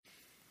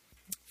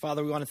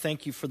Father, we want to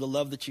thank you for the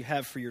love that you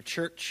have for your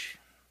church,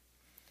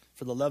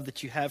 for the love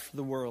that you have for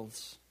the world,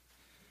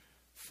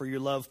 for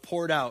your love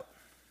poured out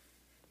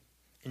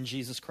in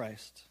Jesus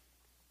Christ.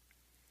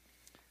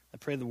 I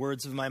pray the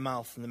words of my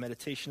mouth and the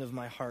meditation of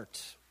my heart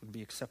would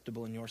be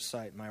acceptable in your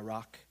sight, my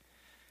rock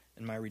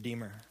and my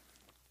redeemer.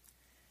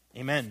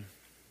 Amen.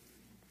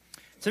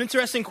 It's an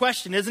interesting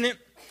question, isn't it?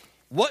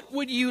 What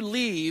would you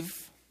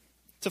leave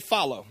to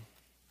follow?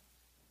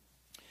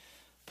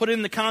 Put it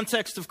in the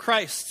context of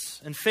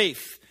Christ and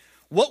faith.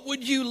 What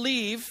would you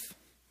leave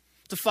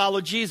to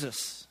follow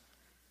Jesus?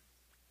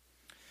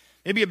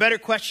 Maybe a better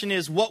question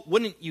is, what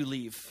wouldn't you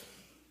leave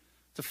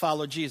to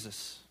follow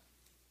Jesus?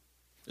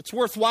 It's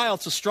worthwhile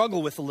to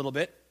struggle with a little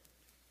bit.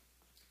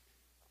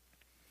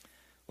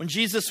 When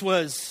Jesus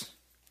was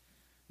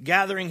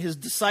gathering his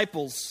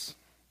disciples,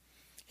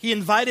 he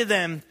invited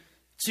them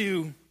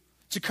to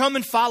come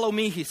and follow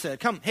me, he said.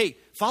 Come, hey,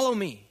 follow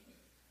me.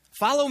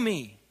 Follow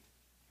me.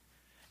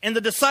 And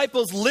the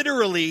disciples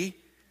literally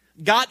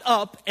got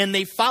up and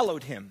they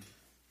followed him.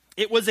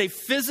 It was a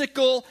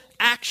physical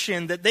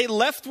action that they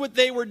left what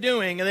they were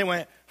doing and they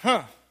went,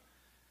 all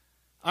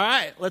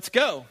right, let's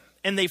go.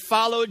 And they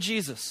followed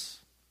Jesus.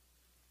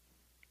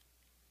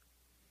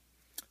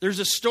 There's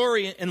a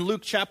story in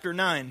Luke chapter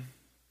 9.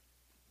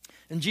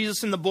 And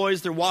Jesus and the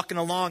boys, they're walking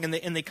along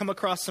and they come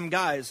across some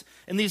guys.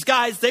 And these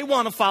guys, they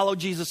want to follow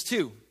Jesus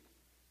too.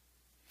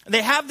 And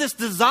they have this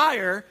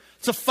desire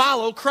to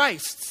follow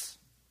Christ.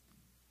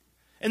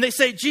 And they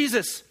say,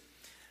 Jesus,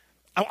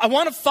 I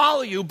want to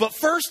follow you, but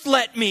first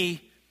let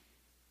me.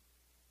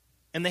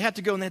 And they had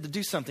to go and they had to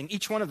do something.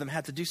 Each one of them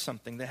had to do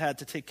something. They had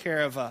to take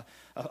care of a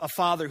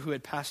father who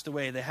had passed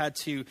away. They had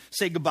to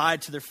say goodbye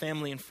to their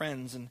family and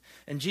friends.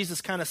 And Jesus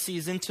kind of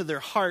sees into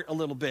their heart a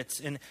little bit,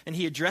 and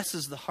he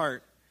addresses the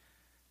heart.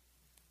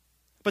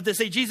 But they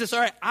say, Jesus, all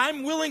right,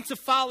 I'm willing to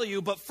follow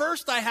you, but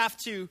first I have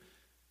to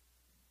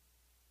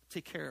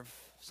take care of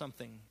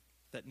something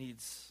that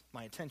needs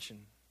my attention.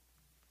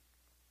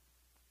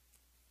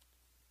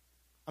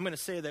 I'm going to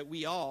say that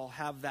we all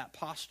have that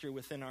posture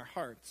within our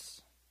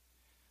hearts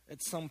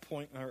at some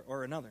point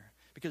or another,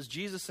 because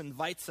Jesus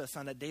invites us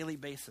on a daily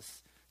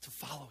basis to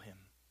follow him.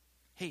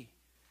 Hey,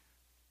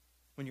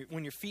 when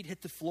your feet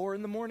hit the floor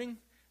in the morning,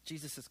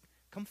 Jesus says,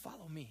 come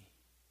follow me.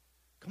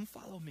 Come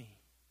follow me.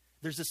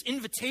 There's this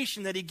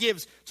invitation that he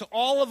gives to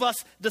all of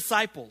us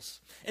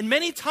disciples. And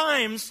many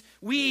times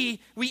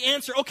we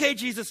answer, okay,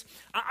 Jesus,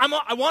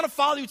 I want to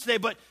follow you today,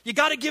 but you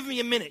got to give me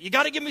a minute. You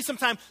got to give me some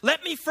time.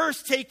 Let me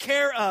first take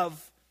care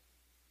of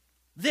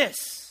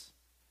this,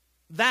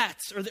 that,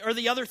 or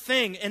the other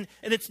thing. And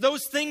it's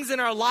those things in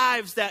our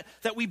lives that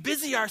we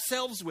busy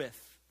ourselves with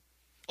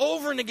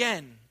over and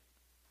again.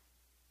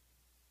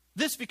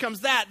 This becomes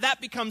that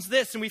becomes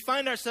this, and we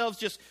find ourselves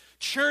just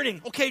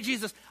churning. Okay,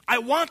 Jesus, I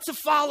want to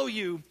follow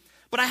you,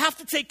 but I have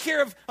to take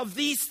care of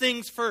these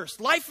things first.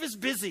 Life is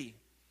busy.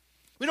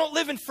 We don't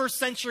live in first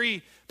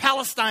century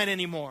Palestine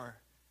anymore.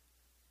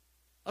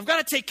 I've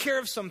got to take care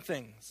of some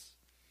things.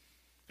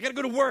 I got to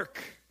go to work.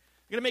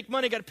 I got to make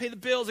money. I got to pay the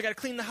bills. I got to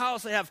clean the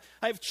house. I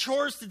have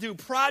chores to do,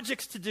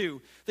 projects to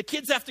do. The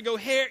kids have to go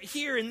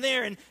here and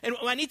there, and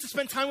I need to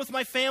spend time with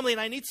my family,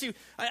 and I need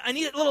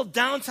a little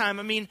downtime.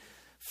 I mean,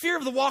 Fear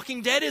of the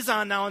Walking Dead is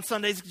on now on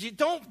Sundays.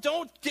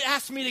 Don't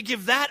ask me to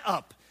give that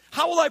up.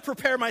 How will I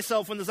prepare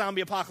myself when the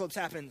zombie apocalypse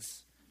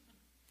happens?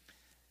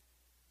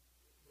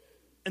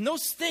 And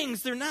those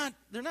things, they're not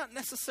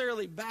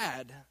necessarily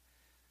bad.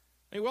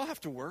 I mean, we all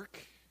have to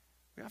work.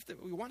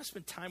 We want to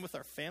spend time with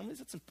our families.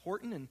 That's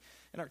important. And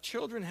our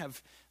children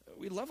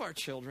we love our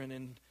children.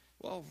 And,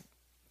 well,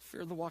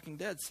 Fear of the Walking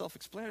Dead,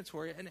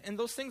 self-explanatory. And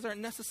those things aren't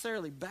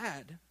necessarily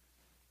bad.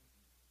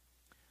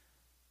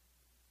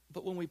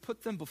 But when we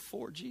put them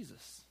before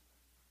Jesus,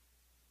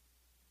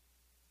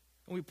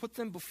 when we put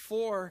them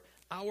before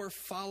our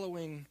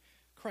following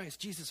Christ,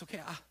 Jesus, okay,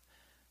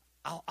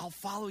 I'll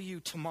follow you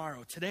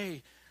tomorrow.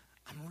 Today,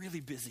 I'm really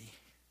busy.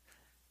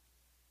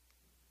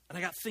 And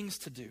I got things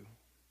to do.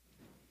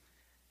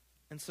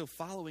 And so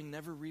following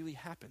never really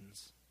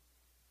happens.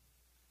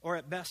 Or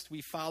at best,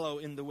 we follow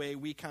in the way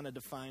we kind of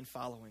define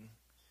following,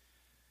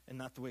 and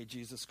not the way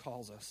Jesus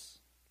calls us.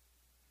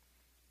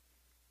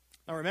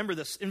 Now remember,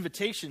 this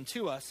invitation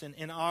to us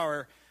in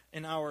our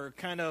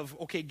kind of,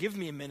 okay, give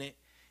me a minute,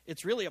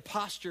 it's really a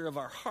posture of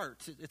our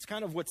heart. It's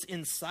kind of what's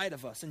inside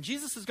of us. And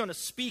Jesus is going to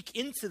speak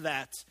into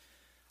that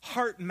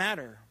heart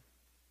matter.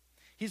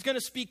 He's going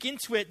to speak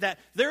into it that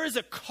there is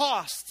a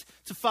cost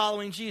to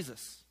following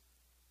Jesus.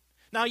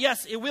 Now,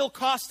 yes, it will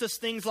cost us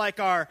things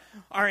like our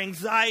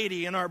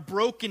anxiety and our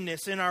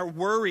brokenness and our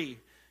worry.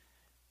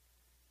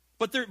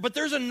 But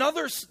there's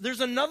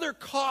another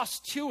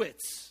cost to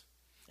it.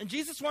 And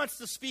Jesus wants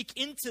to speak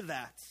into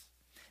that.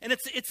 And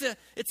it's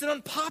an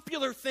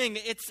unpopular thing.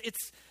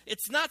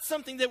 It's not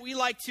something that we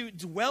like to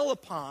dwell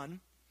upon,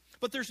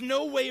 but there's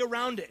no way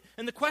around it.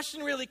 And the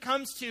question really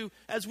comes to,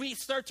 as we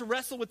start to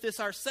wrestle with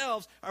this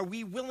ourselves, are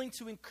we willing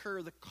to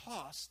incur the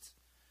cost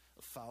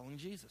of following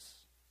Jesus?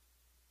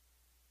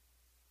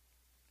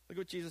 Look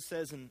what Jesus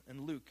says in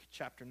Luke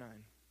chapter 9.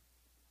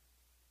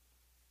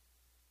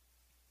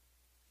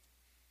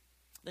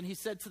 Then he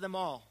said to them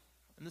all,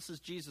 and this is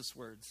Jesus'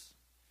 words,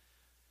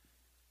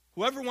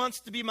 "Whoever wants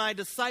to be my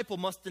disciple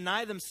must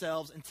deny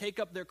themselves and take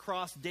up their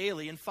cross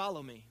daily and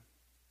follow me.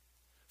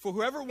 For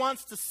whoever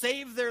wants to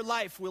save their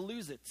life will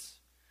lose it.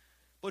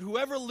 But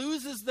whoever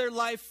loses their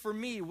life for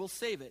me will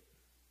save it.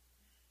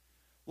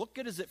 What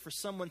good is it for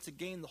someone to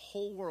gain the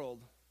whole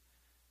world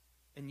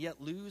and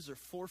yet lose or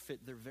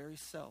forfeit their very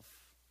self?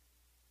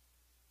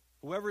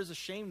 Whoever is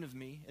ashamed of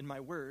me and my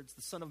words,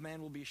 the Son of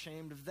Man will be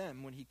ashamed of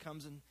them when he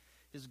comes in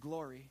his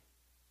glory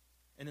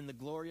and in the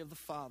glory of the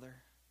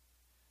Father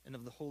and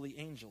of the holy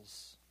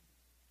angels."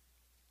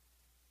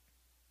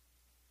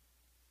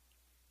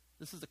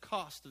 This is the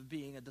cost of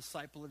being a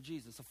disciple of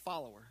Jesus, a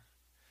follower.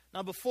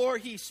 Now, before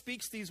he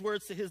speaks these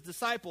words to his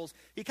disciples,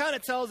 he kind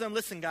of tells them,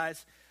 listen,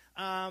 guys,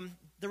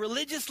 the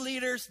religious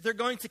leaders, they're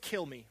going to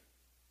kill me.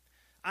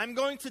 I'm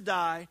going to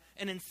die,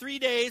 and in 3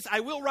 days I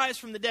will rise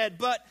from the dead.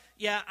 But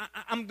yeah,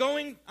 I'm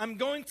going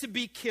to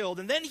be killed.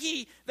 And then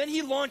he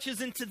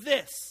launches into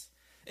this,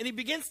 and he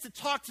begins to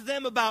talk to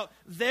them about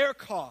their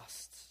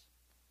costs.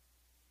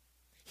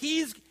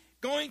 He's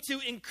going to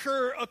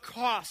incur a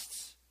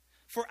cost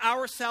for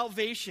our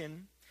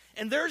salvation,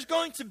 and there's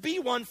going to be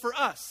one for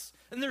us.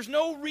 And there's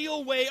no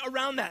real way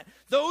around that.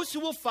 Those who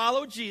will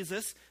follow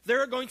Jesus,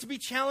 there are going to be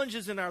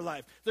challenges in our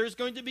life. There's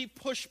going to be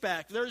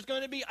pushback. There's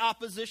going to be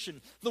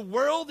opposition. The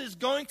world is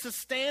going to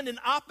stand in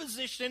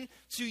opposition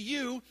to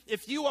you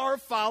if you are a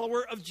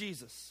follower of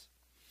Jesus.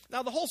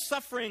 Now, the whole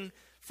suffering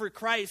for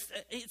Christ,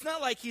 it's not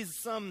like he's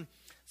some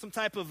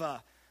type of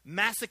a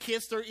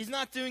masochist, or he's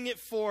not doing it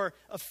for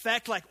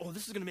effect, like, oh,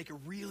 this is going to make a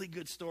really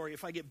good story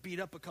if I get beat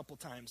up a couple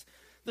times.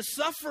 The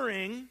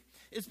suffering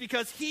is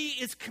because he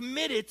is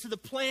committed to the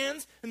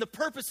plans and the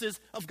purposes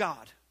of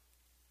God.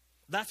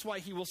 That's why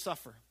he will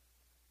suffer.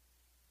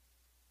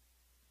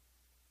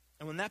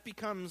 And when that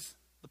becomes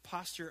the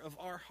posture of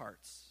our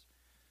hearts,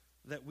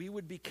 that we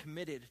would be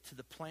committed to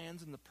the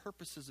plans and the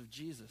purposes of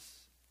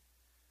Jesus,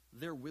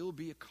 there will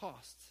be a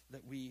cost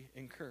that we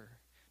incur.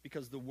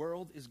 Because the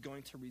world is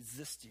going to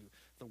resist you.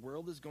 The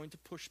world is going to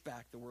push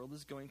back. The world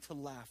is going to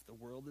laugh. The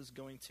world is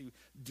going to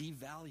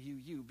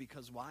devalue you.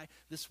 Because why?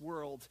 This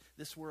world,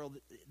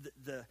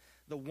 the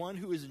one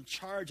who is in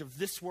charge of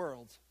this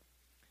world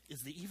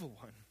is the evil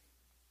one.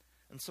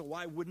 And so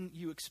why wouldn't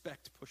you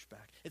expect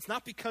pushback? It's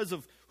not because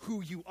of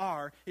who you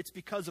are. It's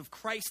because of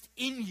Christ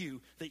in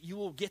you that you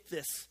will get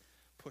this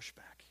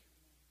pushback.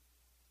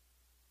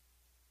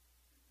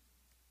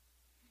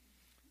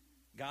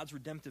 God's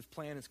redemptive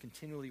plan is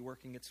continually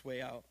working its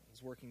way out,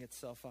 is working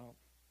itself out.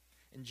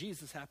 And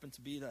Jesus happened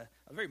to be a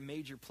very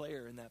major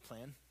player in that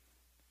plan.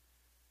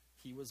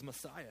 He was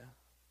Messiah,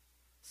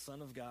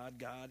 Son of God,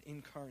 God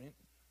incarnate.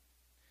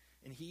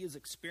 And he is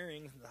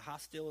experiencing the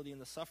hostility and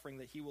the suffering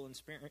that he will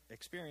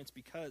experience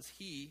because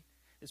he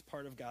is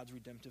part of God's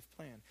redemptive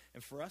plan.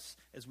 And for us,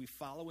 as we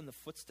follow in the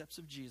footsteps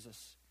of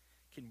Jesus,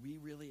 can we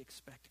really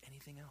expect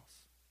anything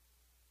else?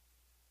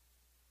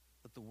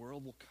 That the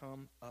world will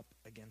come up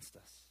against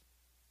us.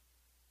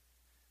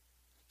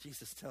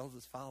 Jesus tells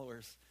his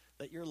followers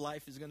that your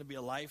life is going to be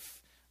a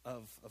life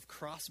of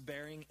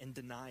cross-bearing and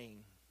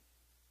denying.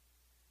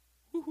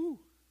 Woohoo!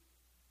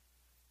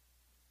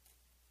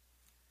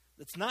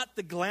 It's not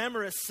the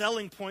glamorous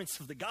selling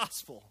points of the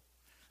gospel.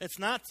 It's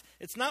not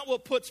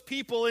what puts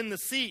people in the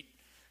seat.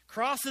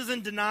 Crosses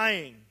and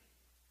denying.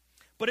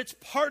 But it's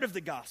part of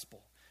the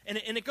gospel. And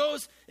it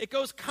goes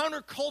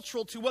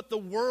countercultural to what the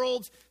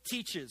world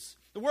teaches.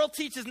 The world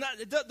teaches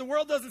the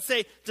world doesn't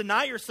say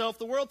deny yourself.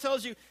 The world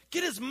tells you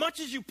get as much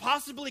as you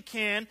possibly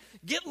can.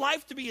 Get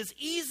life to be as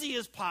easy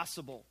as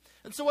possible.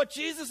 And so what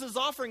Jesus is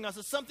offering us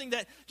is something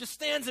that just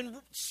stands in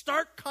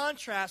stark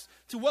contrast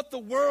to what the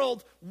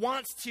world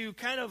wants to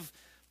kind of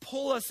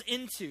pull us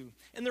into.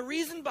 And the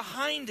reason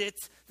behind it,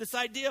 this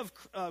idea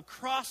of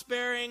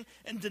cross-bearing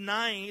and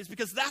denying, is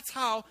because that's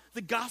how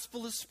the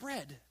gospel is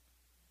spread.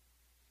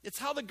 It's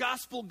how the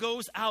gospel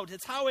goes out.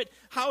 It's how it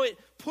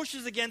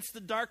pushes against the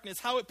darkness,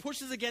 how it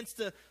pushes against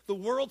the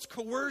world's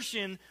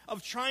coercion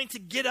of trying to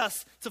get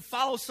us to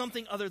follow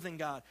something other than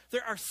God.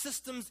 There are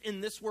systems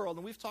in this world,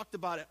 and we've talked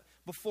about it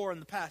before in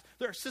the past.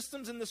 There are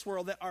systems in this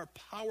world that are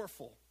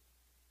powerful.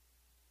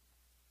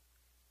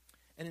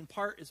 And in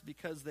part it's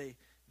because they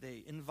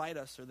invite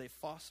us or they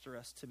foster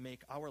us to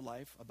make our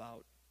life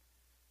about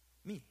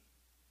me.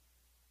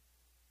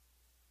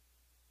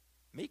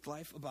 Make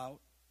life about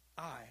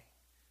I.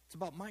 It's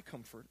about my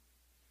comfort.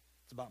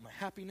 It's about my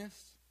happiness.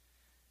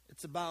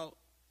 It's about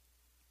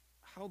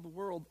how the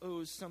world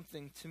owes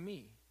something to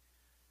me.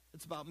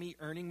 It's about me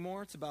earning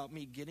more. It's about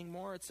me getting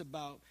more. It's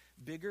about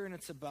bigger and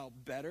it's about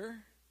better.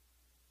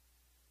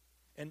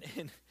 And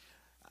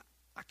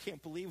I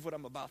can't believe what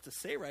I'm about to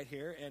say right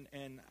here.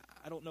 And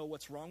I don't know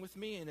what's wrong with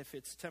me. And if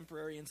it's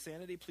temporary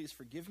insanity, please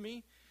forgive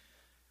me.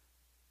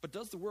 But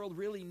does the world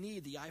really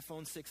need the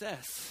iPhone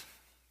 6S?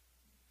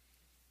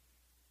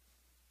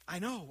 I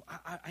know,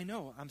 I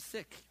know, I'm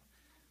sick.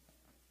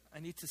 I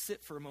need to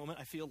sit for a moment.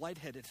 I feel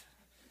lightheaded.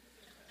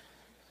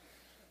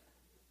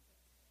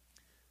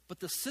 But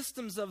the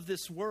systems of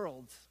this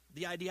world,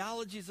 the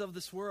ideologies of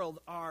this world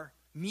are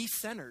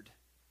me-centered.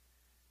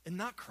 and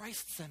not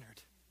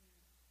Christ-centered.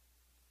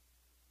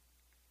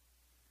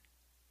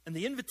 And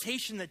the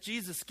invitation that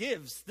Jesus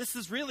gives, this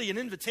is really an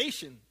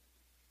invitation.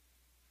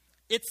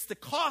 It's the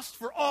cost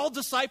for all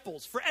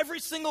disciples, for every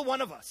single one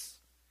of us.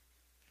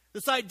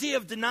 This idea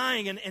of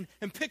denying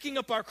and picking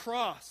up our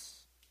cross.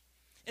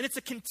 And it's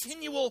a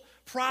continual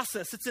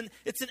process. It's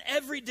an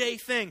everyday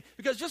thing.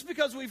 Because just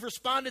because we've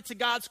responded to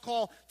God's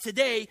call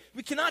today,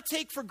 we cannot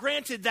take for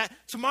granted that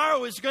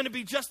tomorrow is going to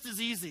be just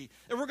as easy.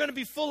 And we're going to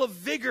be full of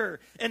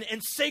vigor and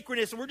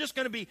sacredness. And we're just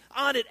going to be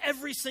on it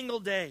every single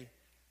day.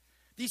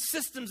 These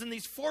systems and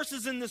these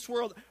forces in this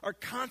world are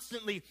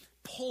constantly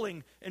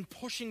pulling and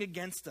pushing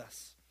against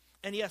us.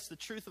 And yes, the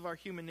truth of our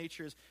human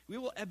nature is we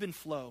will ebb and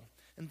flow.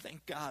 And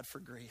thank God for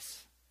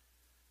grace.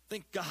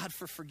 Thank God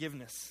for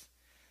forgiveness.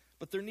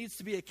 But there needs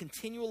to be a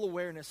continual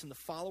awareness in the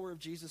follower of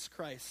Jesus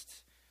Christ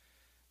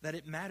that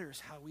it matters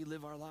how we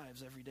live our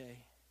lives every day.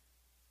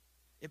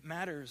 It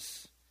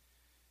matters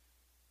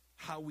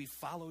how we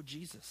follow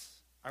Jesus.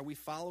 Are we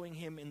following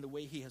him in the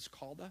way he has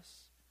called us?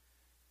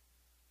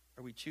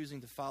 Are we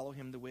choosing to follow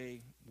him the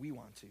way we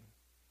want to,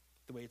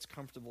 the way it's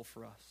comfortable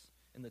for us,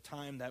 in the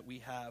time that we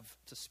have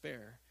to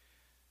spare,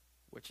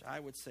 which I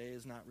would say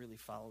is not really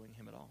following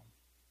him at all?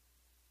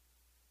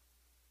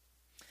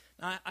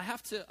 Now, I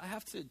have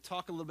to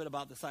talk a little bit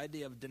about this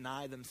idea of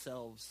deny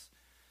themselves.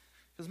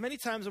 Because many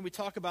times when we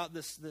talk about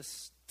this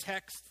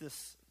text,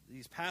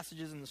 these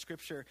passages in the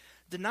scripture,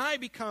 deny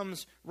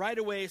becomes right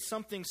away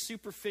something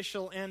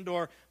superficial and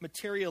or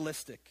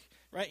materialistic.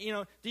 Right? You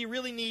know, do you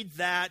really need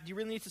that? Do you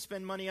really need to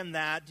spend money on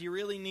that? Do you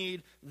really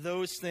need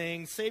those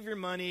things? Save your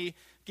money,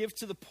 give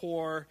to the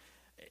poor.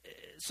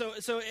 So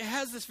it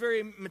has this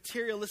very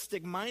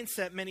materialistic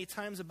mindset many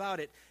times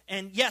about it.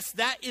 And yes,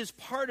 that is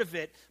part of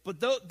it. But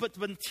the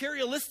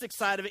materialistic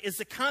side of it is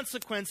the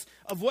consequence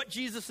of what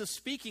Jesus is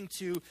speaking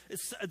to.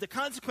 It's the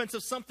consequence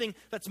of something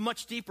that's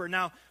much deeper.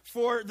 Now,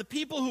 for the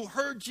people who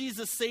heard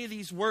Jesus say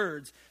these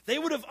words, they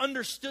would have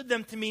understood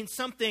them to mean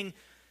something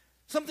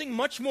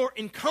much more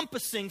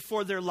encompassing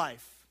for their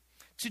life.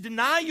 To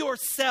deny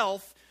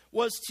yourself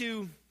was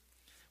to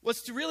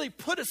really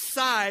put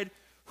aside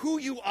who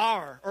you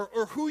are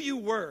or who you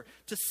were.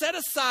 To set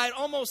aside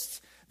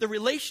almost the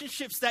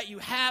relationships that you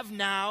have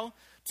now.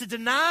 To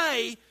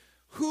deny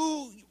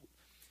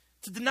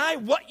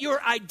what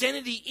your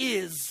identity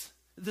is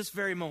this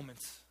very moment.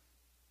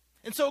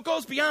 And so it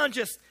goes beyond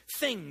just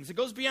things. It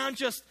goes beyond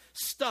just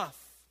stuff.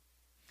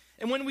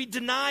 And when we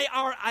deny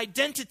our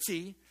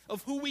identity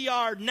of who we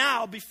are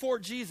now before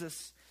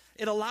Jesus,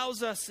 it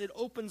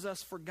opens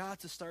us for God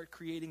to start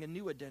creating a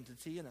new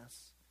identity in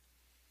us,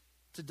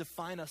 to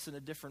define us in a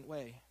different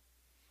way,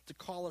 to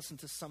call us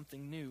into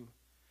something new,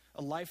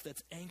 a life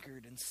that's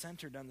anchored and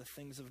centered on the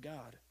things of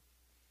God.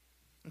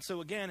 And so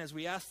again, as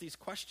we ask these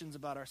questions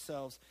about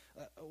ourselves,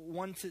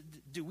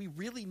 do we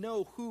really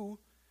know who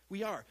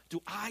we are?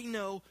 Do I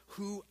know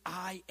who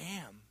I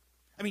am?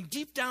 I mean,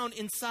 deep down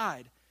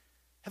inside,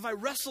 have I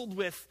wrestled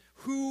with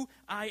who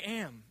I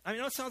am? I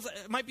mean,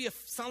 it might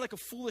sound like a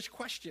foolish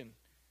question,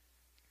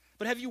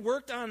 but have you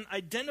worked on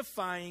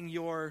identifying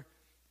your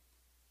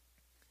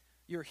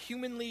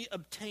humanly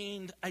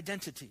obtained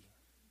identity?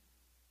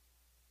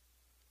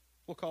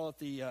 We'll call it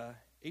the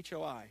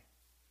HOI,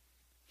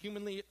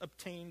 humanly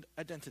obtained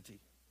identity.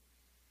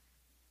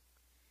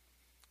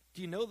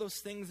 Do you know those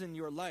things in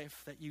your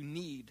life that you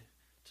need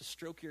to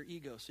stroke your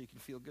ego so you can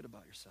feel good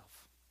about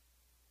yourself?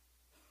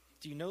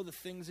 Do you know the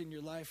things in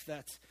your life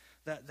that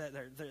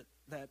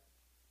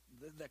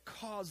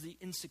cause the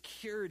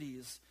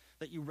insecurities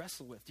that you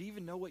wrestle with? Do you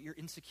even know what your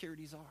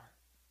insecurities are?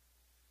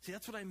 See,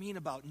 that's what I mean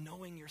about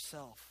knowing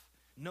yourself,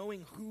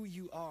 knowing who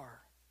you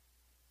are.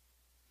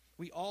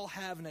 We all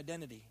have an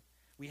identity.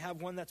 We have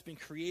one that's been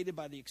created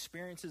by the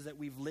experiences that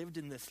we've lived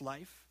in this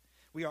life.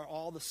 We are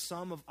all the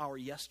sum of our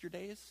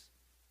yesterdays.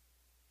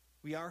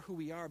 We are who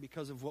we are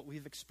because of what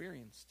we've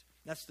experienced.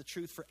 That's the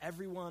truth for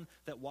everyone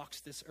that walks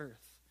this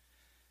earth.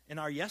 And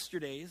our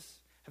yesterdays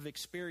have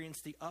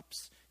experienced the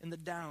ups and the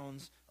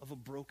downs of a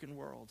broken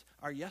world.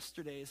 Our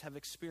yesterdays have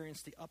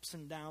experienced the ups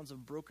and downs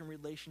of broken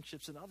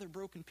relationships and other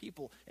broken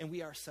people, and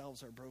we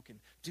ourselves are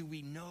broken. Do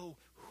we know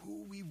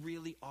who we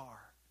really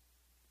are?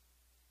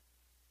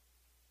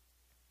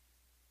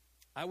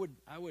 I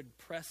would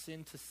press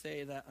in to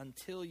say that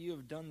until you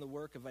have done the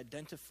work of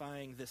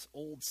identifying this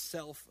old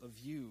self of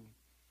you,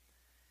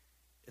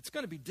 it's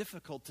going to be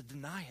difficult to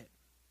deny it.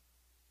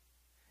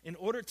 In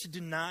order to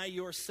deny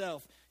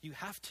yourself, you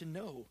have to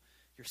know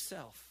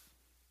yourself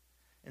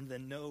and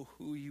then know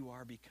who you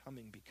are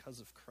becoming because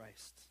of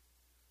Christ.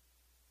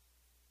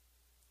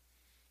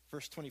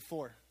 Verse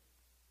 24.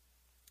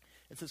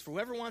 It says, "For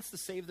whoever wants to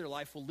save their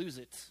life will lose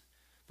it,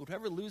 but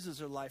whoever loses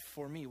their life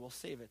for me will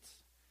save it."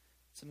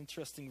 It's an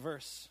interesting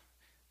verse.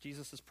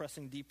 Jesus is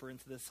pressing deeper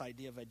into this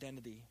idea of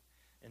identity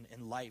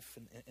and life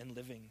and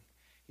living.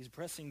 He's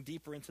pressing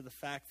deeper into the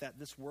fact that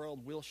this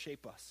world will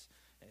shape us.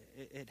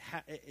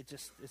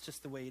 It's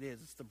just the way it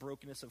is. It's the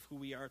brokenness of who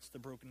we are. It's the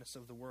brokenness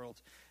of the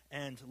world.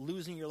 And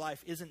losing your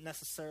life isn't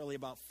necessarily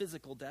about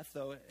physical death,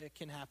 though it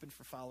can happen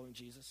for following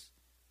Jesus.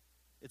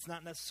 It's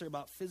not necessarily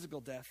about physical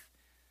death,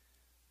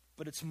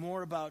 but it's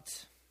more about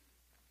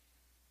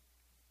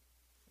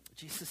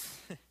Jesus.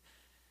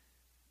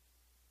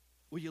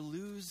 Will you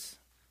lose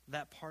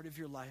that part of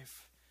your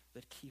life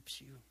that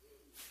keeps you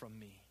from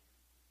me?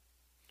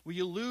 Will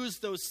you lose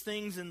those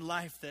things in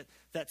life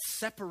that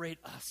separate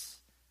us?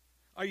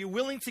 Are you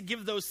willing to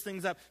give those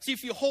things up? See,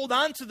 if you hold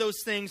on to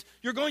those things,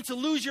 you're going to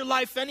lose your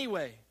life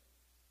anyway.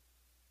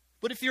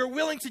 But if you're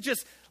willing to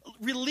just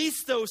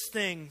release those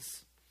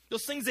things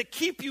that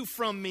keep you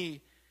from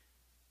me,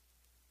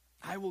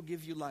 I will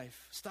give you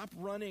life. Stop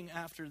running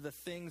after the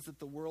things that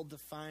the world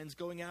defines,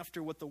 going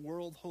after what the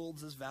world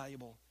holds as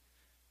valuable.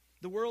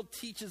 The world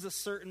teaches a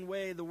certain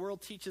way. The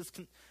world teaches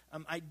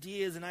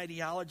ideas and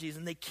ideologies,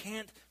 and they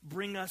can't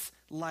bring us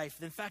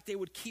life. In fact, they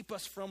would keep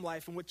us from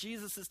life. And what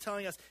Jesus is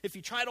telling us, if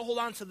you try to hold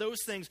on to those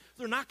things,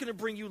 they're not going to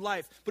bring you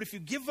life. But if you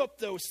give up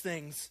those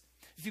things,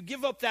 if you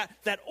give up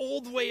that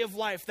old way of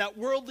life, that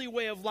worldly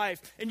way of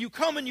life, and you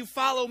come and you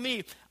follow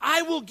me,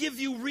 I will give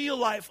you real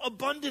life,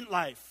 abundant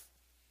life.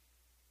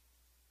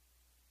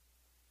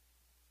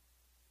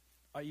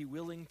 Are you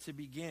willing to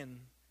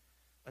begin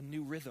a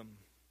new rhythm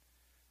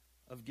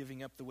of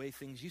giving up the way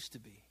things used to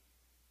be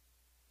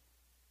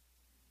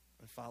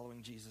and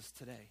following Jesus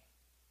today?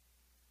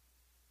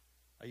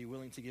 Are you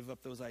willing to give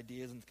up those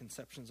ideas and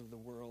conceptions of the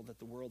world that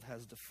the world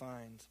has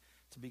defined,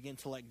 to begin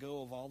to let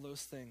go of all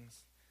those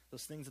things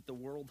that the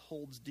world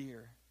holds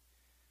dear,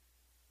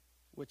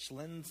 which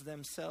lends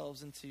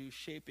themselves into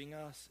shaping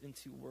us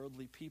into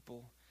worldly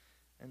people?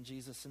 And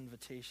Jesus'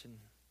 invitation,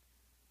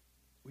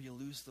 will you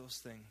lose those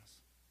things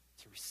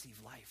to receive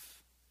life?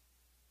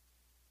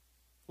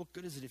 What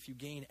good is it if you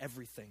gain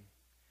everything,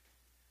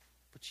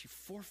 but you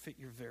forfeit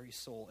your very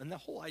soul? And the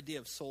whole idea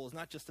of soul is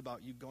not just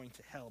about you going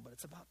to hell, but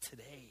it's about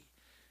today.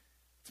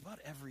 It's about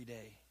every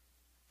day.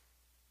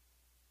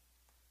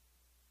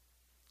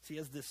 See,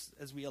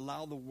 as we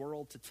allow the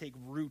world to take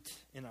root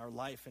in our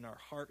life, in our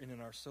heart, and in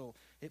our soul,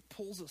 it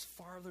pulls us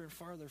farther and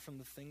farther from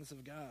the things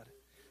of God.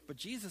 But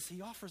Jesus,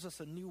 he offers us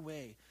a new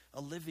way,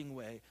 a living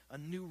way, a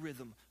new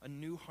rhythm, a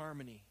new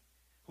harmony.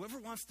 Whoever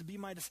wants to be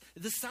my disciple,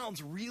 this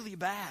sounds really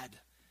bad.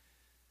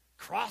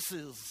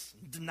 Crosses,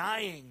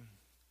 denying,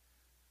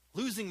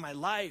 losing my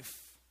life.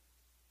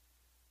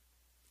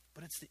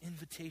 But it's the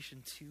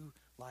invitation to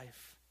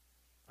life.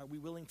 Are we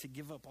willing to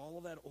give up all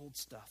of that old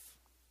stuff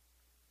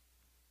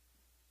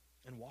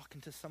and walk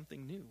into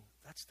something new?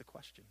 That's the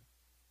question.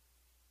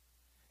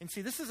 And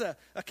see, this is a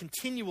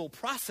continual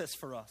process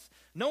for us.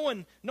 No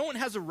one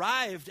has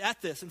arrived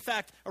at this. In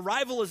fact,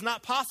 arrival is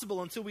not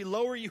possible until we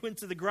lower you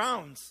into the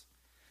grounds.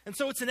 And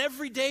so it's an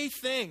everyday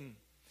thing.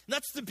 And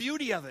that's the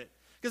beauty of it.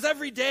 Because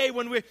every day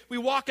when we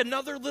walk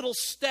another little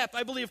step,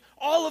 I believe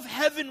all of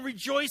heaven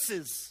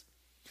rejoices.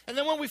 And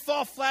then when we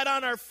fall flat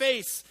on our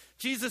face,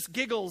 Jesus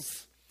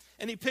giggles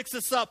and he picks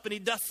us up and he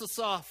dusts us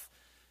off.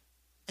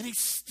 And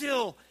he's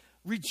still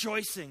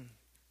rejoicing.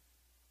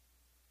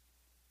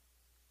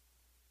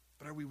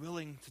 But are we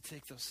willing to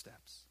take those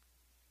steps?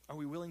 Are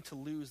we willing to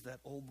lose that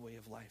old way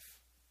of life?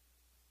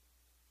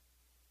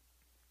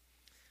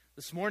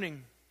 This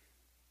morning,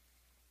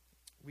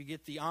 we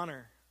get the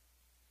honor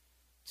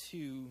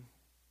to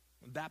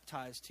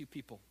baptize two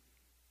people.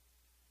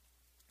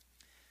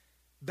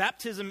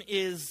 Baptism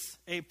is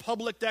a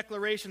public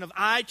declaration of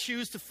I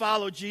choose to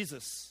follow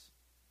Jesus.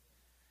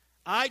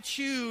 I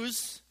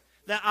choose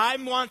that I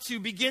want to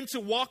begin to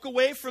walk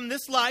away from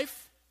this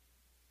life,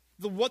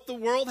 what the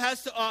world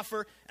has to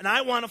offer, and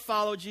I want to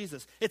follow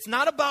Jesus. It's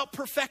not about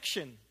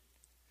perfection.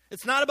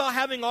 It's not about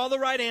having all the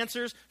right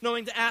answers,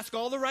 knowing to ask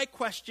all the right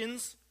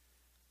questions.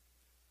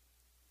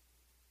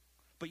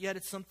 But yet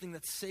it's something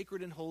that's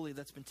sacred and holy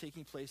that's been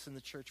taking place in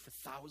the church for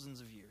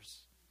thousands of years.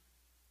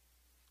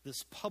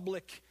 This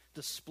public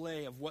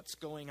display of what's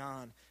going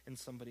on in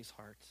somebody's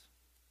heart.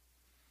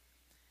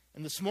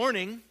 And this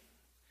morning,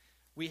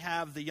 we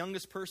have the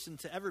youngest person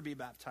to ever be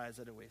baptized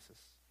at Oasis.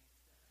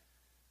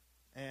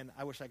 And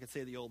I wish I could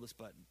say the oldest,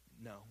 but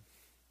no.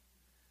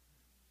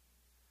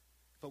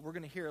 But we're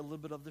going to hear a little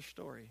bit of their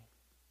story.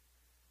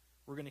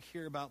 We're going to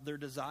hear about their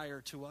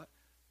desire to what?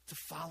 To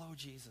follow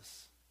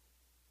Jesus.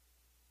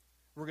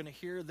 We're going to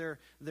hear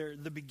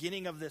the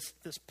beginning of this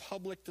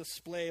public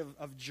display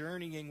of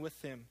journeying with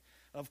him,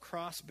 of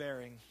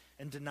cross-bearing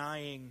and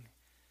denying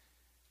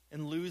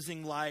and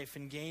losing life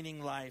and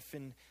gaining life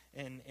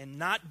and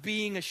not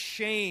being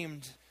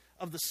ashamed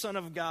of the Son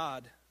of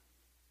God.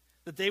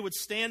 That they would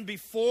stand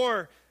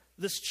before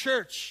this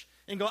church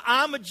and go,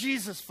 I'm a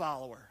Jesus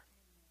follower.